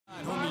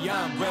Homie,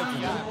 I'm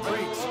Reverend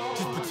Breaks,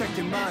 just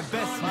protecting my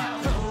investment.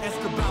 Ask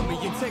about me,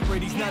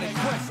 integrity's not a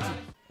question.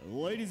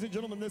 Ladies and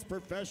gentlemen, this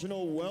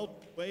professional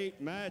welterweight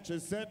match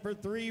is set for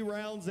 3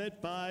 rounds at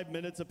 5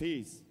 minutes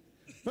apiece.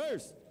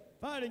 First,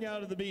 fighting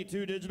out of the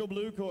B2 Digital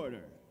blue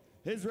corner.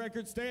 His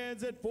record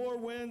stands at 4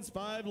 wins,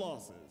 5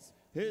 losses.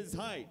 His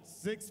height,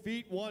 6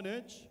 feet 1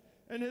 inch,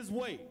 and his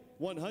weight,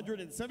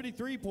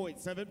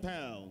 173.7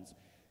 pounds.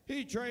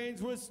 He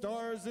trains with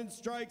Stars and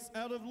Strikes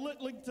out of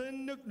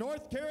Littleton,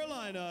 North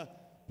Carolina.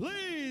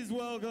 Please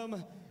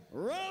welcome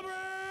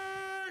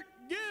Robert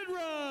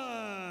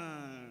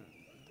Gidron.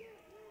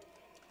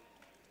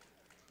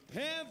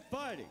 And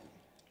fighting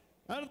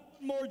out of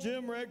the More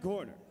Gym red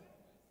corner.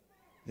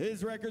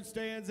 His record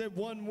stands at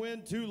 1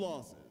 win, 2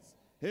 losses.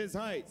 His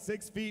height,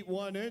 6 feet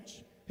 1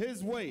 inch.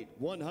 His weight,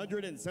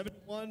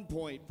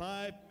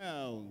 171.5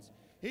 pounds.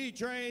 He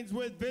trains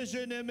with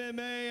Vision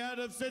MMA out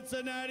of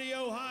Cincinnati,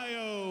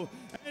 Ohio.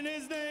 And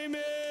his name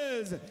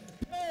is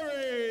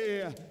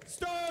Perry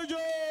Stargel.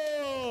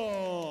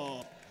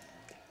 All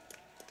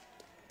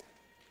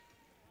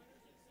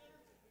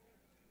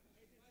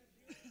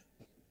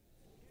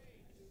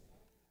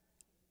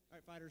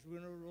right, fighters, we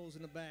know the rules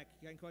in the back.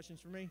 You got any questions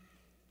for me?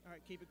 All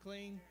right, keep it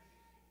clean,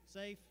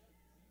 safe.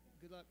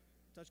 Good luck.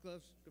 Touch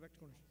gloves. Go back to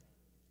corners.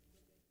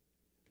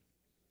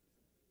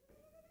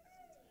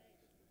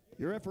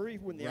 Your referee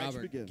when the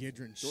action begins.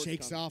 Gidron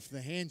shakes off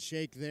the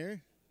handshake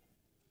there.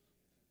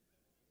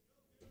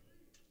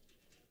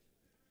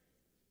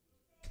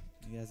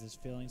 He has his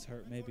feelings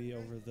hurt maybe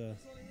over the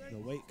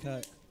weight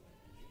cut.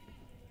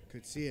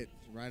 Could see it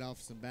right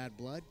off some bad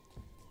blood.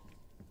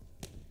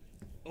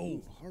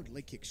 Oh, hard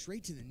leg kick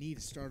straight to the knee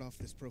to start off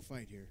this pro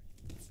fight here.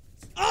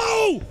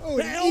 Oh!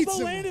 The he elbow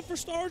landed for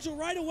Stargel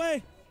right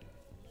away.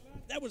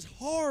 That was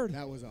hard.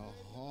 That was a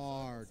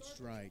hard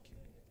strike.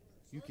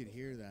 You could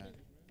hear that.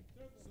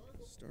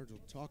 Stargel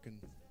talking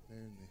there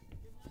in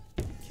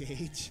the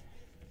cage.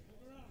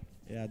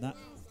 Yeah, not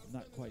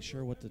quite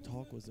sure what the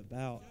talk was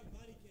about.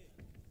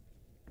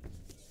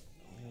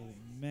 Oh,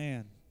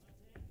 man.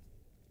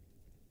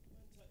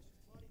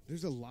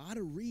 There's a lot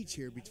of reach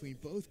here between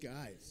both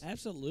guys.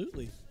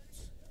 Absolutely.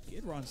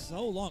 Gidron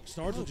so long.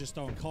 Stargel just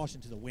throwing caution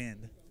to the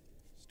wind.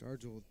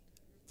 Stargel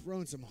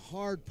throwing some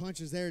hard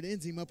punches there. It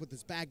ends him up with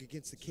his back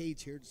against the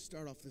cage here to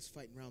start off this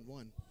fight in round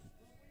 1.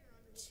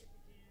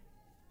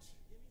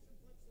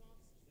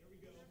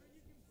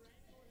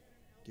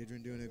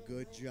 Gidron doing a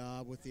good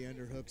job with the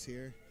underhooks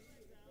here.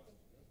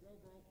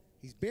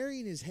 He's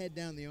burying his head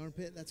down the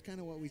armpit. That's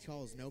kind of what we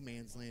call his no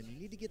man's land. You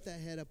need to get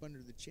that head up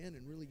under the chin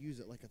and really use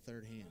it like a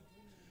third hand.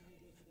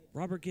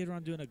 Robert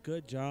Gidron doing a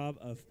good job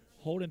of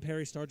holding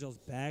Perry Stargel's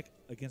back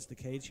against the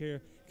cage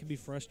here. Can be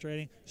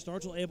frustrating.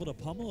 Stargel able to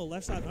pummel a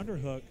left side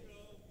underhook.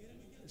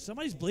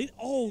 Somebody's bleeding.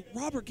 Oh,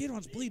 Robert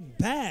Gidron's bleeding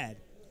bad.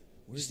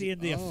 We're seeing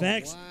the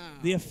effects. Wow.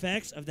 The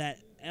effects of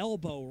that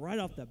elbow right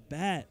off the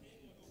bat.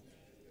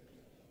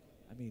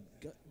 I mean,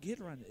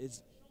 Gidron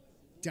is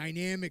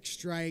dynamic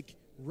strike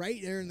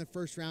right there in the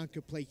first round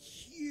could play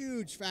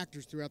huge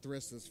factors throughout the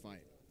rest of this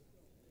fight.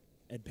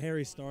 And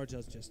Perry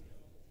Stargel's just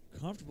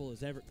comfortable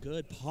as ever.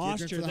 Good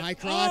posture. Gidron for the high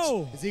crotch.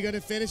 Oh. Is he going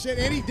to finish it?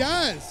 And he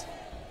does.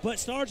 But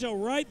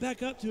Stargel right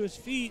back up to his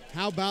feet.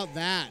 How about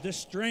that? The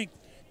strength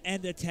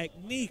and the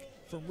technique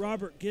from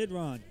Robert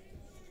Gidron.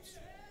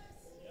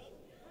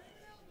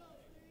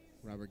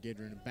 Robert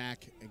Gidron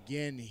back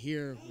again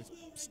here with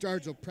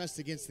Stargel pressed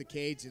against the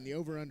cage in the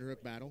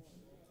over-underhook battle.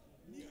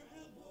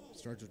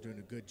 Stargel doing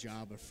a good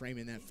job of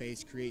framing that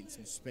face, creating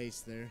some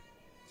space there.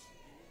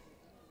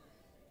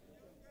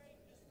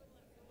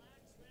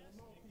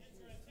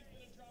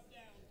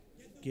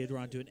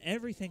 Gidron doing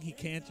everything he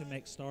can to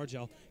make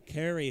Stargel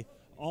carry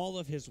all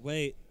of his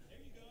weight.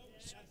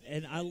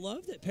 And I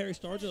love that Perry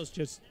Stargel is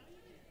just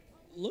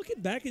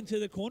looking back into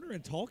the corner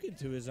and talking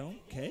to his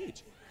own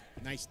cage.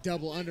 Nice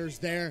double unders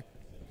there.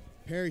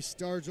 Perry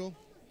Stargel.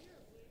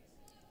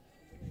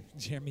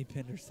 Jeremy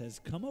Pinder says,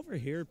 come over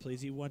here,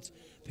 please. He wants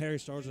Perry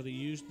Stargel to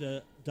use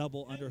the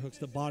double underhooks,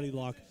 the body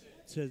lock,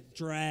 to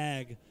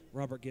drag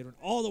Robert Gidron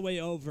all the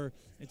way over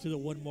into the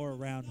one more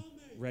round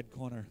red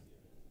corner.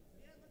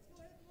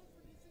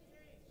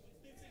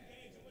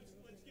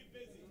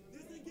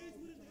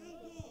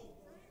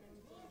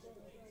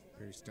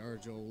 Perry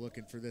Stargel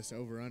looking for this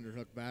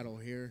over-underhook battle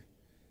here.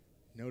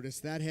 Notice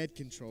that head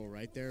control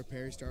right there.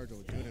 Perry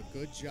Stargel doing a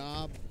good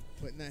job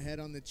putting that head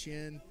on the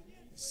chin,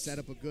 set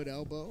up a good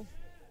elbow.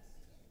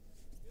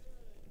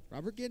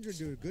 Robert Gidron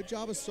doing a good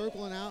job of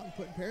circling out and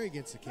putting Perry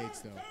against the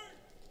cage, though.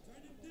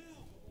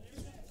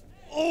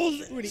 Oh,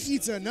 when he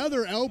eats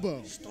another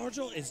elbow.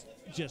 Stargel is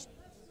just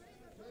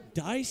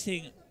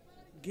dicing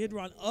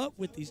Gidron up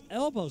with these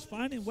elbows,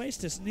 finding ways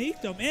to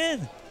sneak them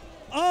in.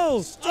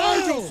 Oh,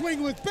 Stargel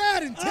swinging with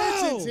bad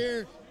intentions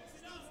here.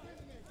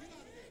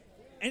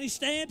 And he's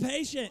staying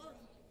patient,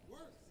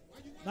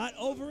 not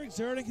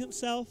overexerting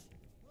himself.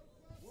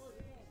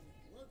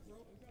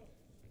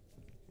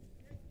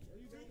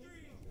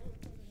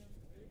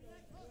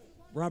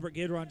 Robert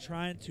Gidron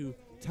trying to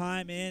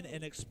time in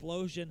an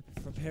explosion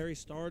from Perry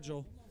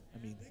Stargel. I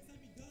mean,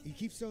 He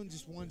keeps throwing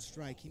just one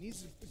strike. He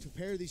needs to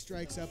pair these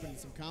strikes up into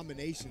some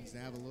combinations to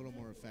have a little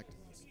more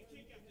effectiveness.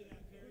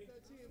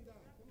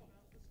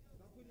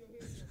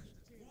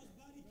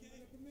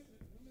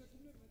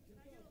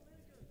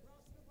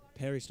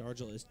 Perry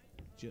Stargel is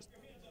just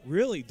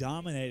really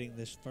dominating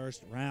this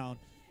first round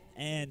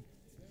and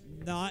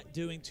not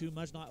doing too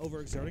much, not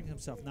overexerting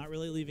himself, not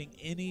really leaving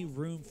any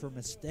room for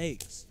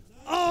mistakes.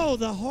 Oh,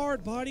 the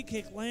hard body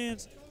kick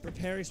lands for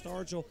Perry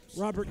Stargel.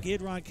 Robert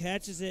Gidron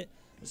catches it.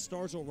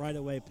 Stargel right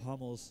away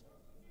pummels.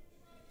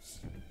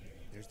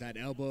 There's that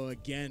elbow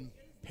again.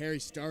 Perry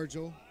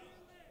Stargel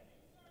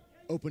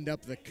opened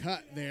up the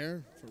cut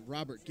there for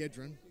Robert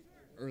Gidron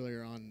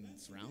earlier on in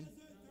this round.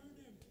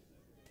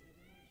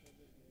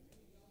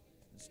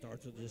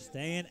 Stargel just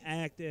staying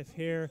active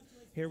here.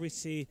 Here we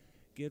see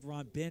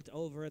Gidron bent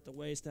over at the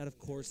waist. That, of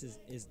course,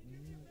 is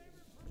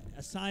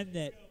a sign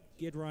that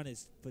Gidron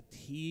is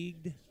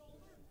fatigued.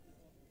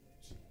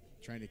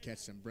 Trying to catch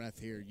some breath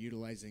here,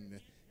 utilizing the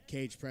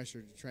cage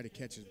pressure to try to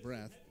catch his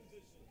breath.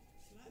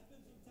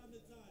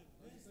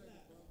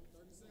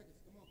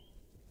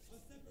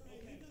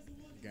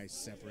 You guys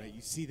separate.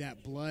 You see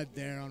that blood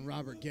there on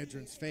Robert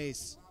Gidron's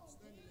face.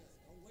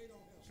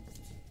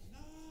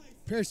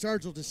 Perry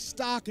Stargel just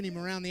stalking him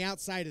around the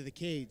outside of the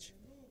cage.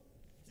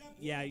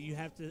 Yeah, you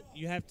have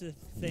to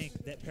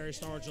think that Perry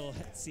Stargel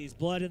sees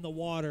blood in the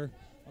water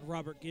on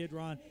Robert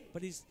Gidron,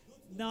 but he's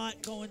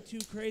not going too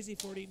crazy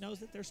for it. He knows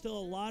that there's still a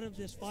lot of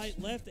this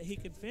fight left that he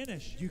can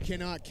finish. You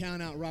cannot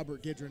count out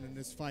Robert Gidron in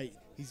this fight.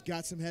 He's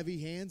got some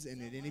heavy hands,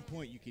 and at any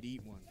point you could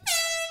eat one.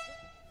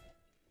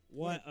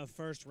 What a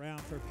first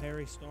round for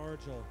Perry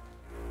Stargel.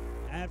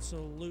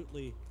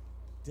 Absolutely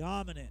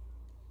dominant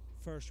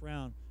first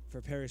round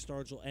for Perry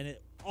Stargel, and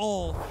it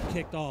all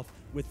kicked off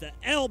with the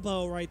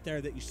elbow right there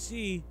that you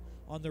see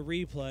on the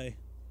replay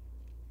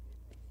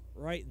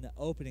right in the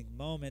opening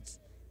moments.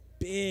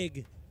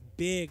 Big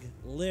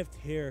lift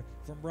here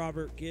from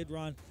Robert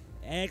Gidron.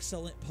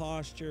 Excellent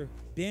posture,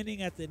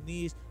 bending at the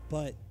knees,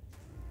 but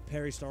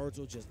Perry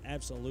Stargel just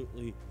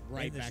absolutely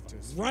right back to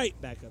his feet.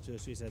 Right back up to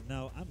his feet. He said,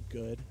 no, I'm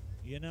good,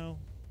 you know?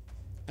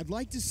 I'd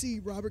like to see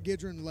Robert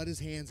Gidron let his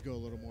hands go a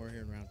little more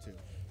here in round two.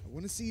 I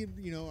want to see him,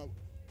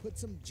 put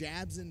some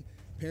jabs in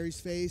Perry's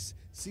face,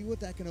 see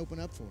what that can open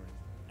up for him.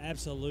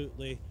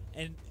 Absolutely.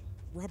 And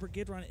Robert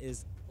Gidron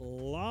is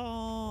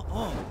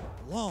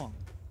long,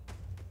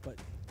 but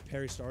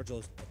Perry Stargel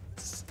is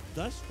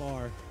thus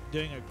far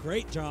doing a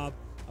great job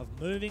of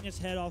moving his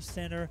head off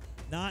center,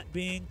 not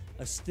being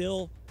a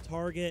still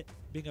target,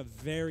 being a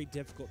very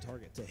difficult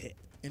target to hit.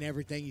 And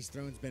everything he's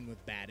thrown's been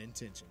with bad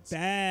intentions.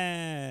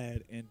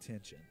 Bad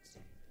intentions.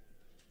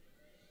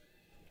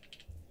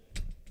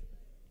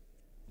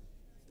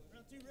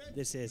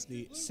 This is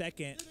the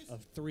second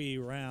of 3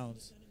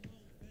 rounds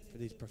for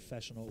these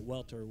professional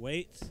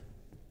welterweights.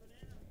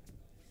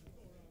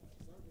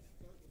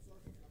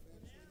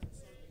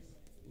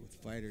 Both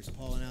fighters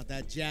pulling out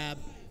that jab.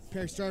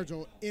 Perry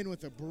Stargel in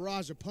with a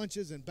barrage of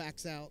punches and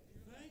backs out.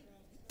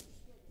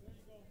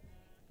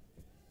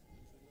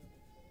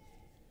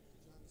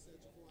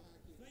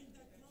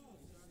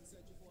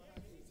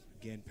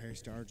 Again, Perry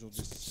Stargel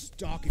just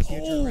stalking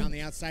Gidron around the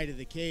outside of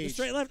the cage. The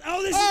straight left.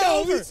 Oh, this is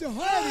over. It's a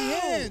heavy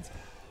hands.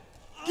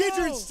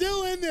 Gidron's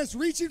still in this,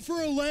 reaching for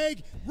a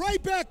leg,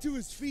 right back to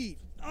his feet.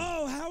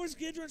 Oh, how is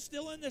Gidron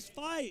still in this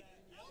fight?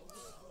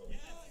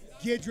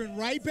 Gidron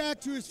right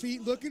back to his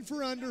feet, looking for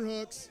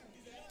underhooks.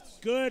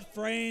 Good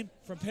frame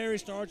from Perry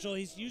Stargel.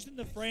 He's using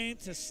the frame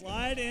to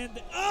slide in.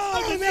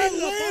 That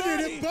landed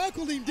body. and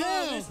buckled him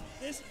down.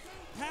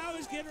 How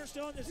is Gidron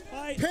still in this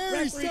fight?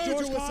 Perry Referee George Stargel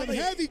with some Conley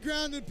heavy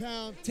ground and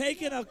pound.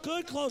 taking a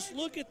good close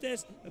look at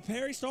this.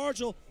 Perry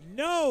Stargel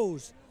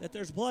knows that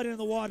there's blood in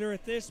the water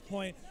at this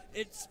point.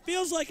 It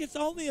feels like it's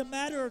only a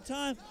matter of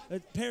time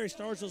that Perry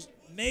Stargel's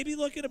maybe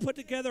looking to put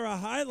together a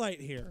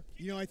highlight here.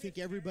 I think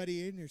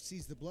everybody in here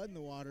sees the blood in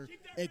the water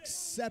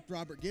except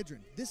Robert Gidron.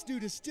 This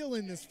dude is still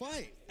in this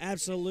fight.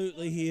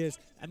 Absolutely he is.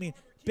 I mean,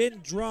 been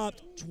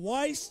dropped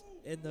twice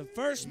in the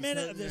first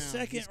minute of the now.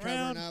 second He's covering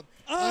round. up.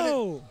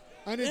 Oh!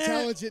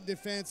 Unintelligent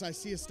defense. I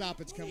see a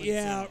stoppage coming.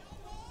 Yeah, soon.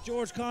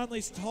 George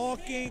Conley's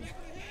talking.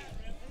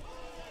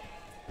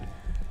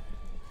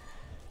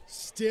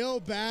 Still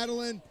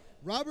battling.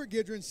 Robert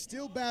Gidron's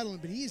still battling,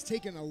 but he is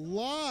taking a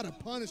lot of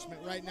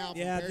punishment right now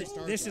from Perry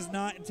Stargel. This is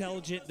not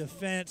intelligent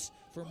defense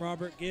from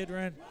Robert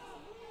Gidron.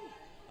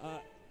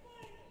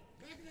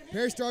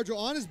 Perry Stargel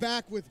on his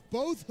back with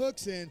both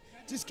hooks in,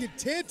 just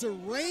content to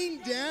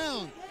rain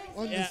down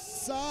on the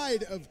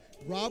side of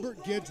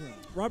Robert Gidron.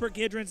 Robert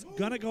Gidron's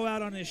going to go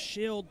out on his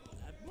shield.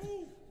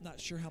 I'm not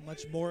sure how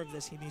much more of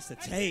this he needs to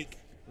take.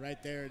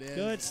 Right there it is.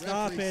 Good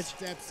stoppage.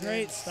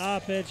 Great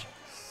stoppage.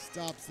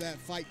 Stops that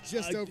fight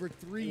just over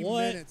 3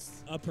 what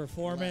minutes. A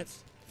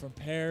performance from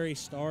Perry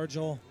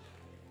Stargel.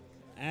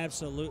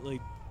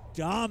 Absolutely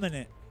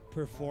dominant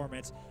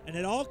performance. And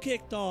it all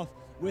kicked off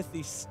with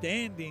the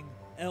standing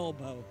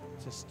elbow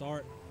to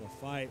start the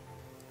fight.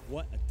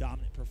 What a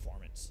dominant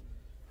performance.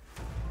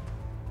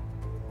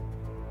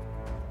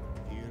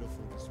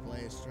 Beautiful display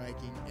way of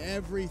striking.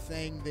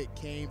 Everything that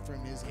came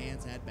from his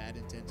hands had bad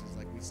intentions,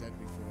 like we said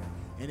before,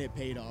 and it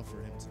paid off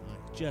for him tonight.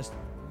 Just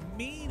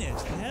mean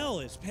as hell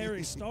is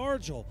Perry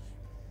Stargel.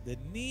 The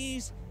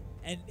knees,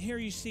 and here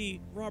you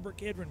see Robert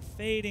Gidron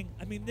fading.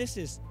 I mean, this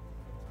is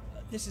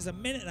a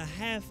minute and a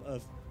half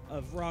of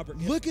Robert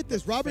Gidron. Look at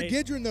this. Robert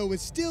Gidron, though,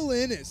 was still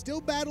in it,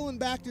 still battling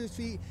back to his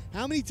feet.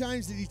 How many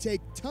times did he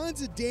take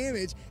tons of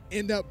damage,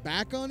 end up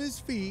back on his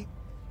feet,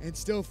 and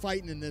still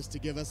fighting in this to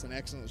give us an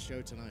excellent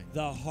show tonight?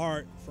 The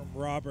heart from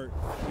Robert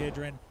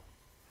Gidron.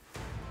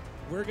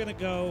 We're going to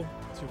go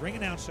to ring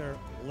announcer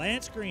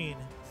Lance Green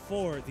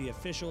for the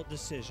official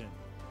decision.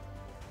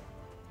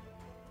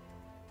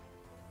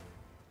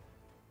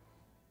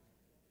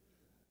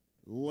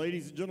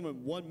 Ladies and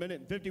gentlemen, 1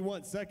 minute and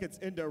 51 seconds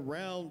into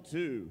round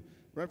 2.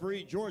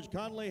 Referee George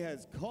Connolly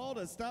has called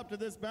a stop to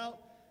this bout.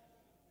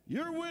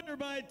 Your winner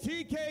by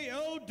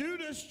TKO due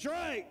to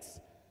strikes,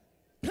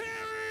 Perry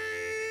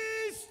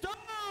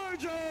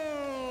Stargel!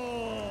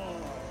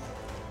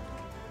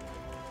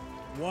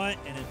 What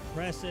an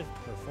impressive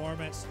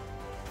performance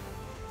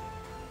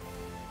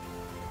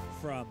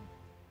from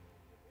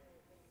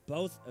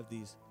both of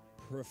these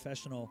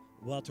professional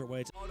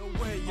welterweights. All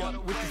the way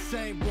up with the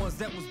same ones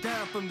that was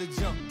down from the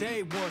jump.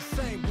 Day one,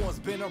 same ones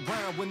been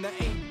around when there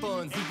ain't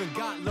funds. Even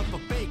got love for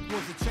fake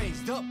ones that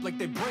changed up like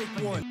they break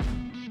one.